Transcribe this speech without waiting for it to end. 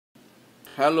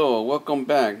Hello, welcome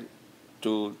back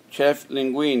to Chef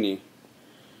Linguini,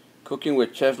 cooking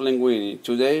with Chef Linguini.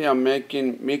 Today I'm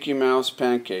making Mickey Mouse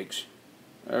pancakes.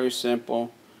 Very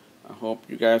simple. I hope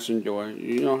you guys enjoy.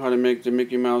 You know how to make the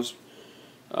Mickey Mouse.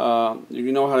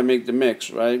 You know how to make the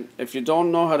mix, right? If you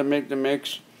don't know how to make the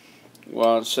mix,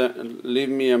 well, leave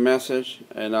me a message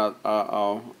and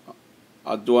I'll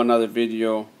do another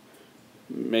video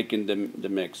making the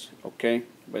mix. Okay,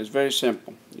 but it's very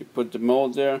simple. You put the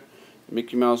mold there,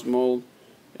 Mickey Mouse mold,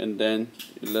 and then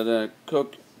you let it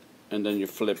cook, and then you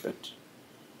flip it.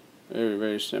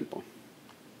 Very simple.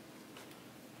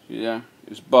 Yeah,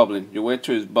 it's bubbling. You wait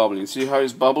till it's bubbling. See how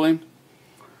it's bubbling?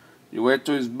 You wait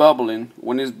till it's bubbling.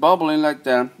 When it's bubbling like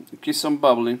that, it keeps on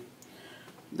bubbling.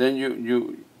 Then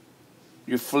you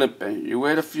flip it. You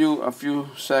wait a few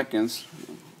seconds.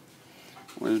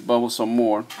 When it bubbles some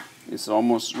more, it's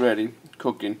almost ready,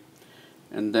 cooking.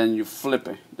 And then you flip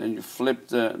it. Then you flip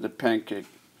the pancake,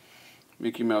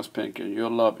 Mickey Mouse pancake. You'll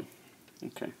love it.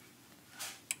 Okay.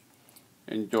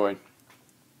 Enjoy.